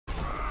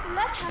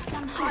Let's have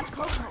some hot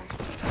cocoa.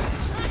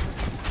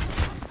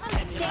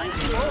 Thank you.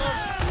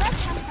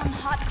 Let's have some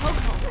hot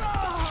cocoa.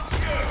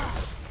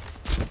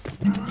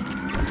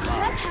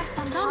 Let's have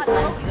some hot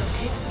cocoa.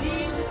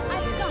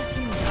 I've got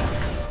you.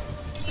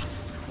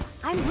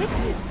 I'm with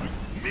you.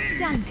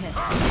 Danke.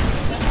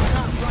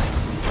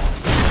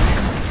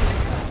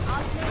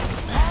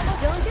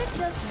 Don't you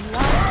just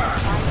love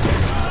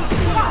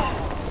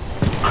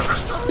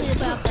surprises? Sorry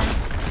about that.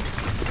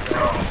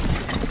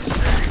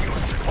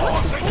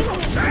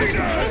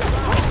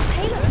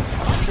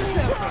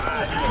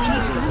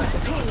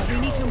 We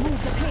need to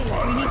move the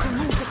payload. We need to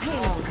move the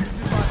payload.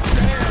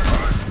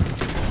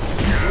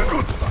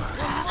 Good luck.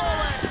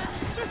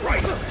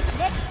 Right.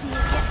 Let's see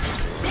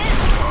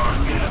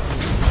it.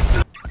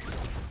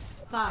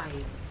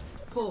 5,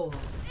 4,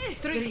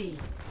 3,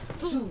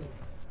 2,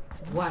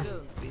 1.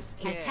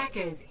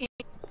 Attackers in.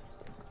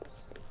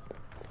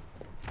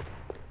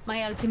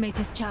 My ultimate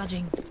is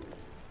charging.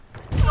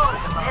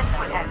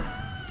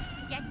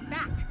 Get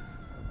back.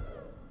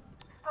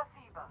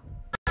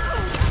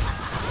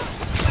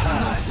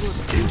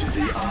 Pass into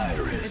the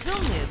iris. It's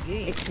only a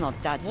game. It's not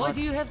that Why hot.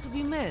 do you have to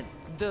be mad?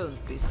 Don't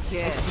be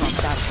scared. It's not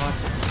that hot.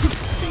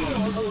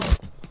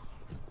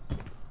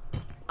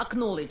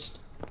 Acknowledged.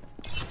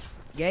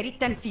 Гори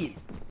танфиз.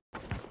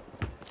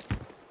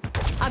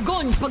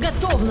 Огонь по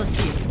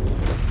готовности!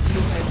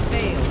 You have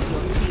failed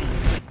your team.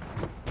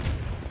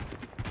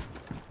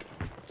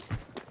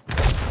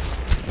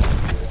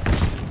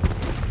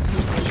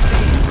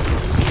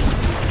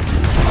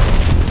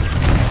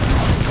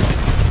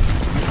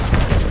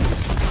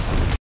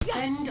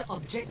 End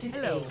objective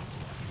A.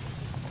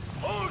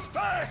 Hold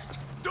fast!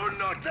 Do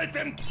not let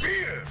them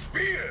beer!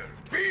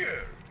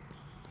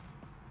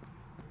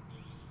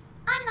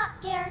 I'm not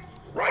scared.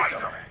 Right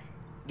away!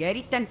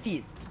 Гори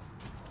танфиz.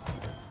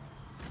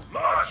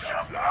 Much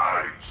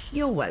obliged!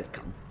 You're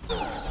welcome.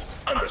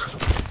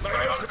 Understood.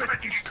 My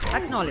ultimate is cold.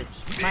 Acknowledge.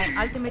 My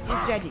ultimate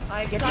is ready.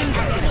 I Get signed in.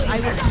 I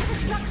will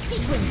Self-destruct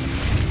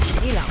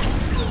sequence. heal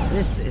out.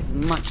 This is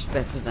much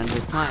better than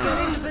the time.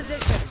 In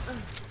position.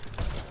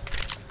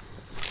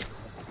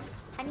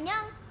 안녕.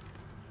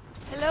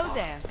 Hello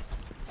there.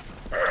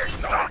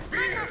 Not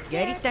beer!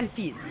 Gary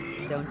tanfiz.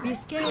 Don't be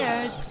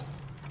scared.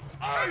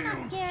 Are you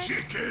scared.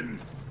 chicken?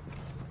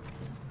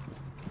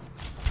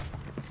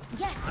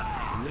 Yes.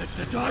 Let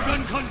the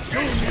dragon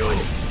consume you!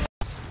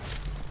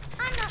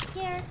 I'm not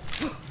scared.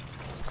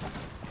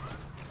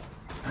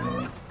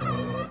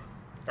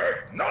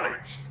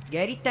 Acknowledged!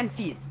 Gary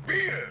tanfiz.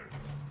 Beer!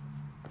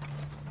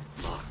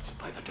 Marked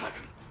by the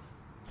dragon.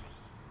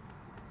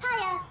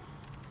 Hiya.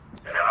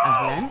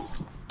 Ahlan.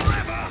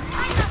 I'm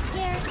not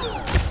scared.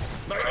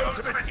 My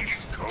ultimate is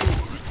cold.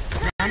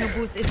 Nano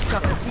boost is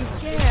covered. Be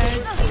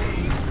scared.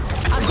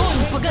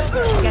 Огонь по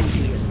готовности! Get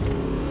healed.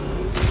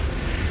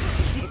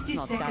 60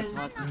 Not that seconds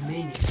hot.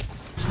 remaining.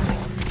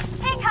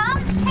 Here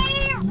comes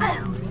here.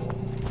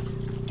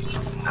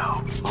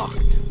 Now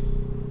marked.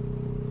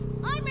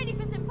 I'm ready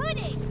for some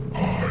pudding.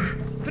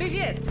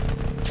 Привет!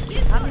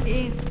 Coming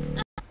in.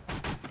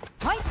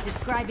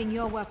 Describing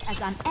your work as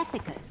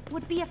unethical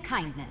would be a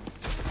kindness.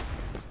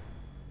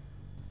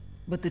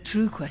 But the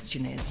true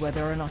question is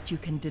whether or not you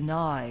can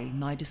deny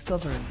my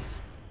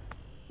discoveries.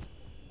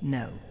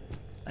 No,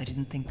 I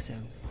didn't think so.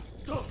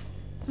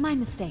 My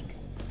mistake.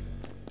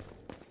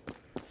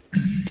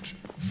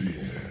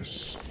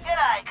 Yes.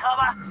 G'day,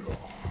 Cobber.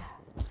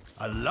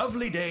 A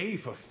lovely day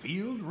for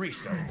field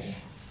research.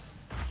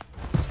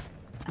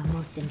 A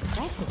most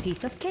impressive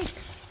piece of cake.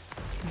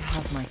 You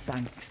have my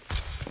thanks.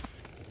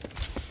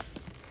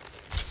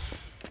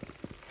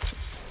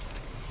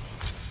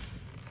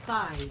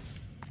 Five,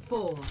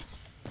 4,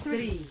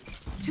 3,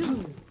 2,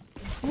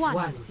 One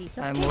 1. piece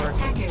of I'm cake.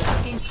 working.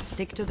 Attackers in.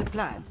 Stick to the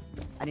plan.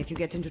 And if you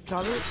get into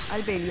trouble,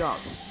 I'll bail you out.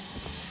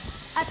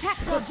 Attack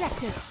the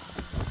objective.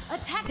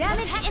 Attack.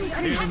 Damage attack,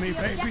 increase. attack me,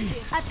 the baby.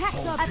 objective. Attack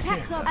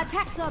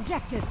the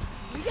objective.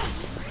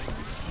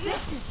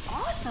 This is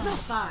awesome.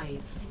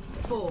 5,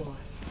 4,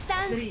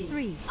 Stand 3,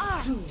 3,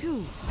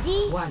 2,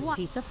 Ye. 1.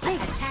 piece of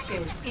cake.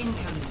 Attackers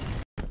incoming.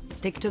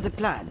 Stick to the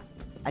plan.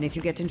 And if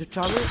you get into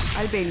trouble,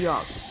 I'll bail you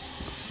out.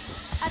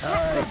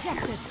 Attack the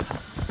objective.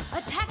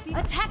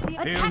 Attack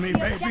the me,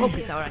 baby. Focus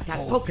objective. our attack.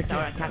 Focus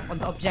our attack on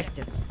the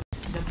objective.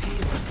 The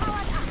payload.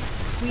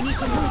 We need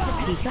to move the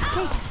piece of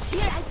cake.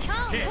 Here I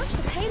come. Push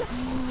the payload.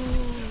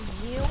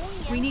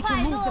 We need to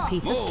move the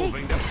piece of cake.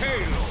 Moving the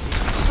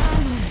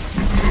payload.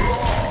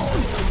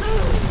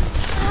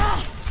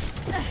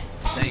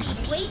 Thank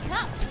you. Wake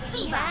up,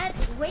 Dad.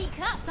 Wake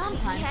up.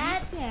 Sometimes you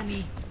Dad. scare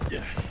me.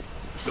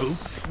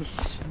 Oops.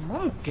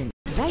 Schmunken.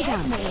 Lay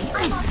down.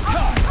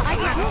 I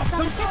can do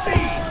some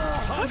assistance.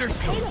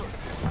 Understood.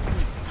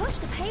 Push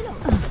the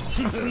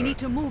payload. We need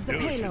to move the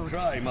payload.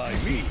 Try my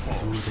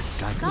meatball.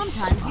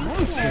 Sometimes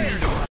you scare me.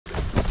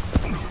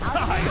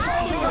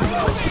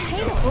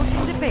 Go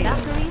to the base.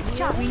 Battery is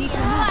charged. We need to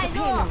move the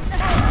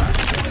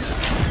payload.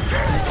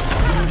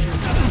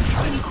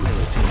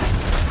 Tranquility.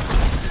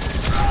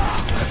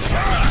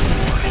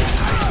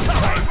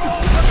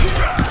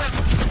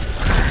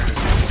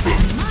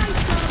 My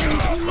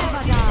son is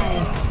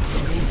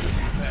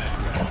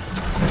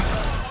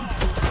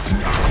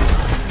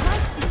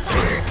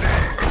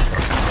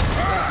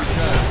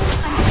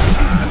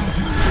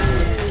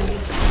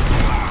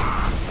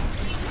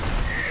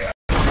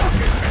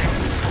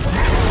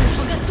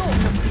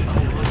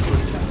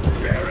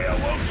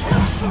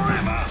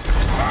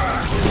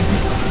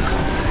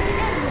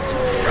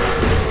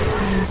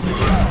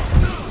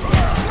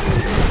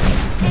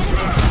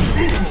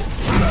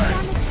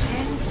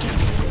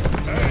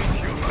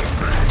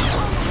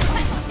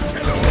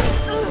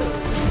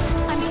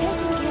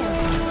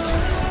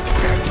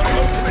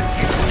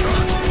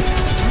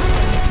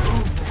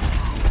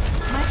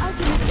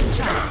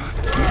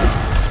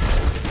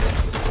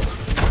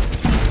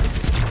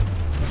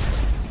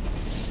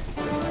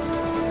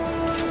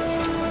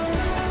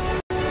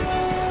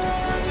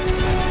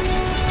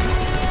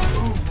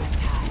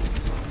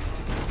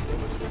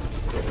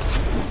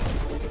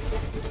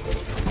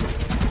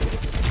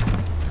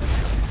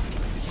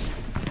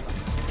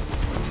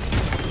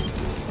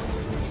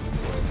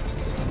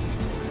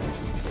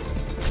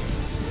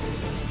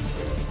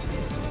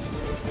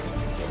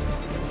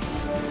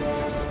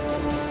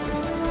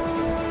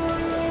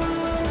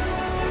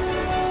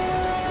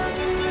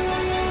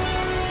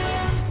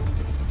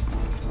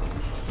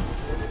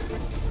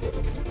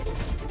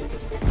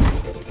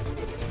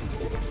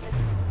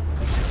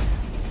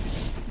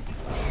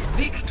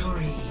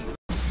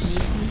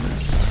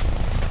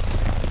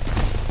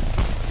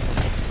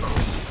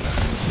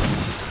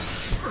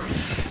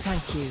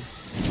Thank you.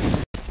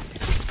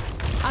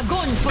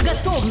 Огонь по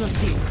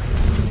готовности!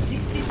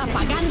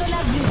 Apagando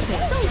las luces.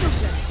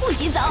 不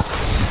许走！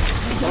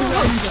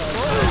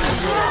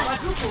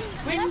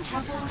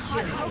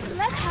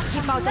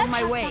 Keep out of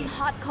my way. Some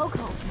hot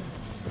cocoa.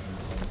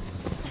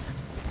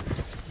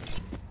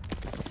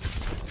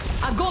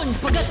 Огонь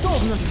по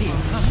готовности!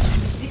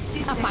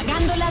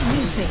 Apagando las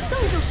luces.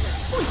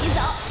 不许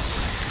走！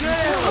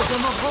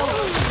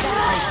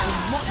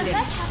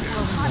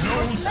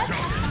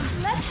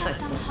 Let's have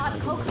some hot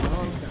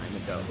cocoa.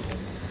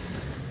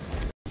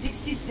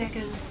 60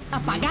 seconds.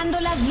 Apagando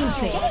las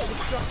luces.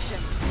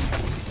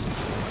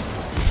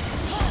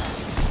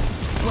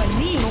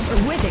 وليهم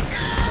قوتك.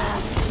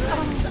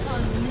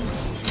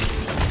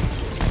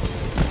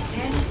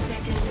 10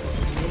 seconds.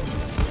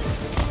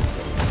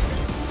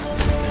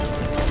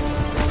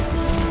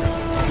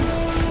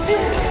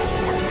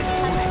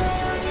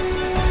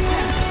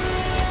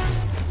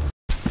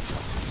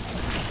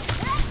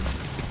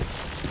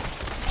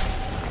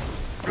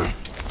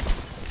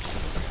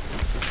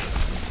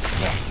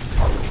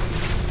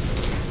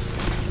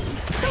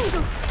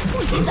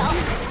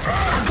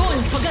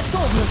 Огонь по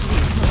готовности!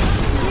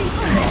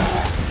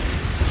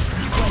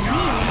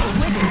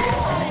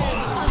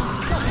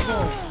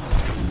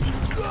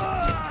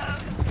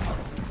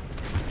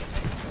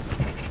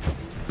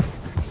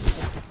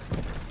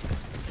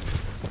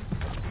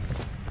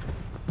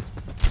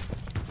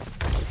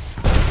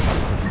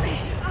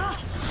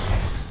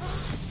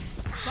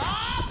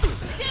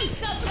 Do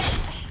something!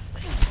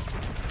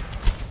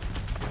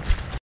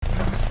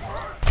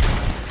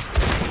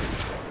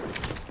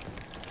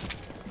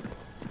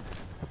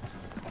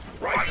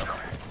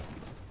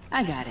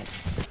 I got it.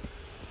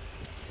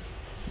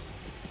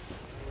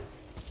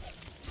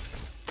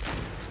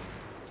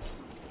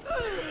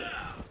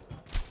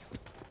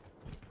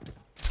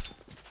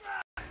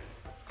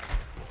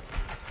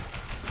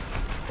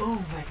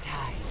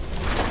 Overtime.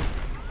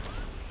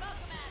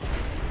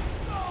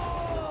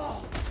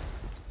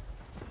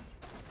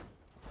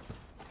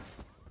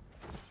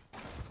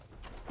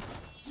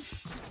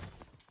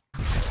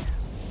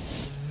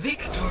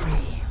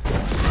 Victory.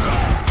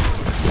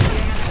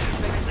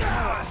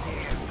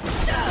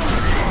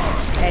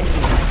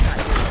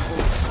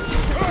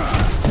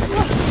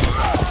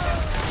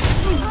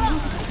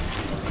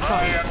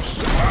 I am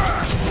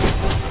smart!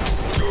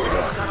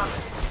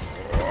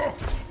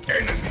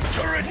 Enemy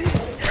turret!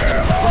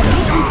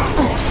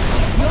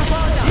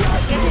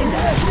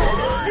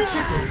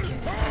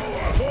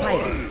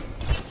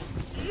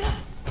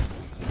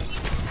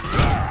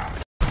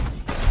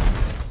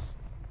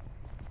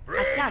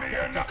 Bring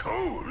me a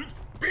cold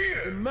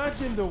beer!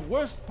 Imagine the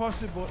worst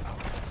possible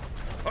outcome.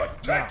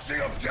 Attack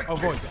the objective!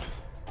 Avoid that.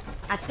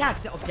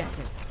 Attack the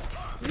objective.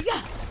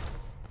 Yeah.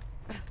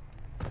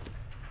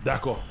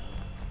 D'accord.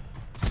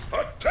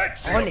 Attack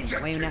the All in,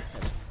 objective! way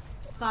effort.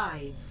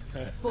 5,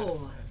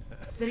 4,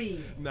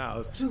 3,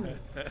 Now, 2,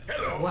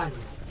 1.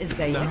 Is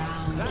there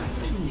Round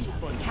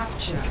 2.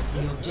 Capture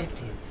the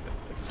objective.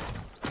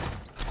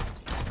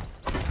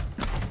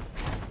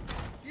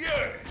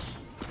 Yes!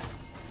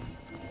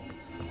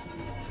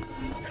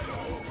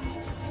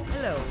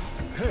 Hello.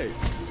 hey,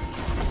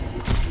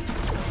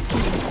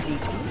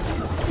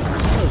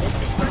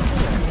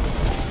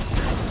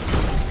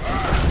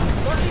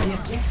 The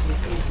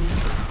objective is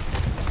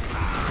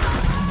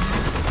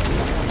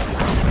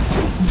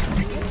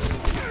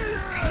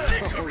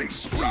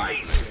Victory's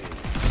rising!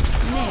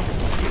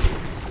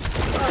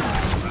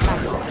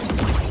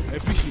 I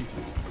appreciate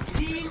it.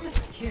 team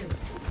kill.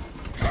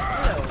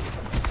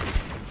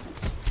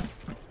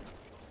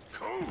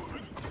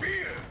 Cold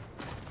beer!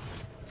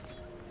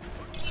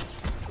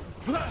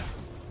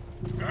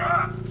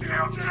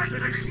 The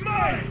objective is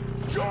mine!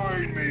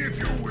 Join me if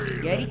you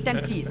will! Get it and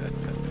please.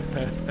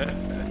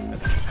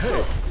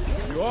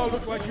 You all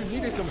look like you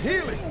needed some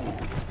healing.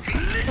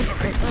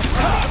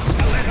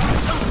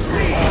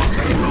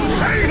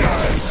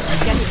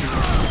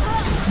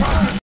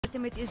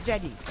 Ultimate is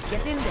ready.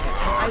 Get in there.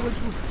 I will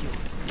boost you.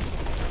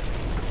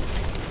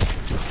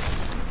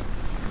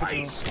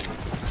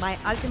 My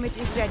ultimate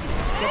is ready.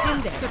 Get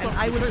in there and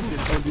I will boost you.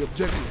 Defensive on the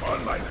objective.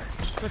 On my way.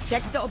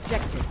 Protect the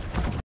objective.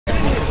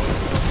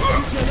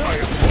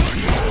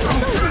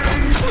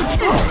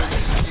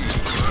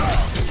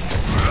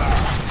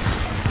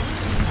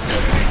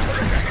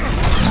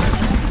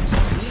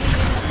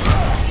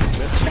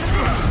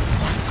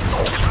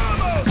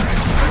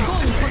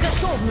 Огонь по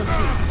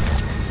готовности!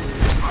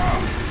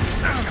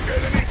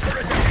 Enemy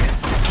turret ahead!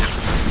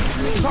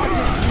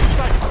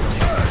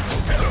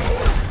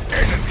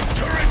 Enemy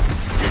turret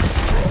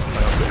destroyed!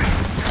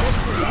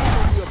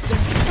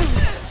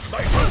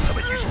 My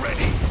ultimate is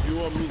ready! You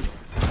are me,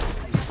 sister.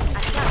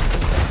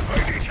 I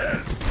need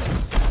help!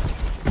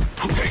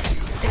 Take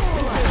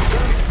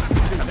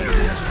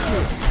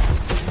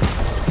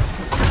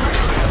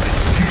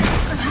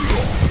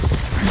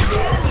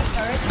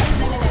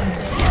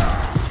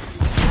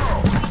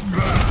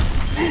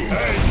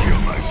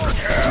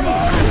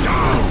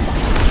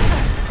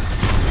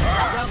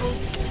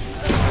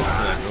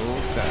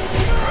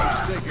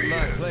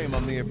claim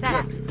on the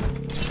objective.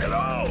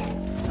 Hello!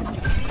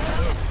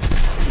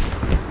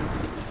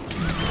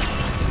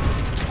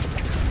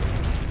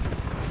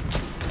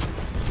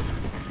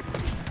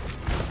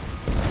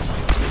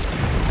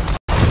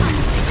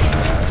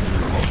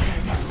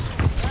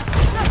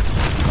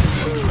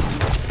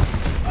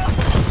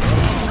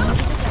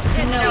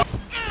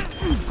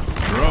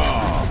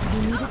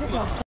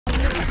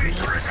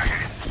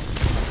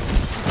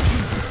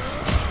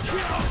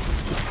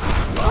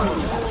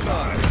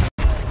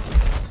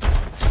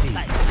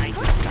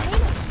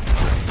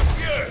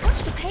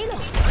 What's the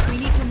payload? We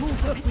need to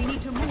move. Look, we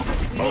need to move.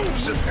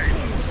 Move the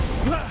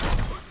payload!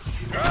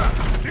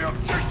 The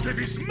objective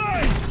is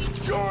mine!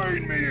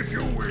 Join me if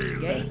you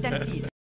will! Get that heat.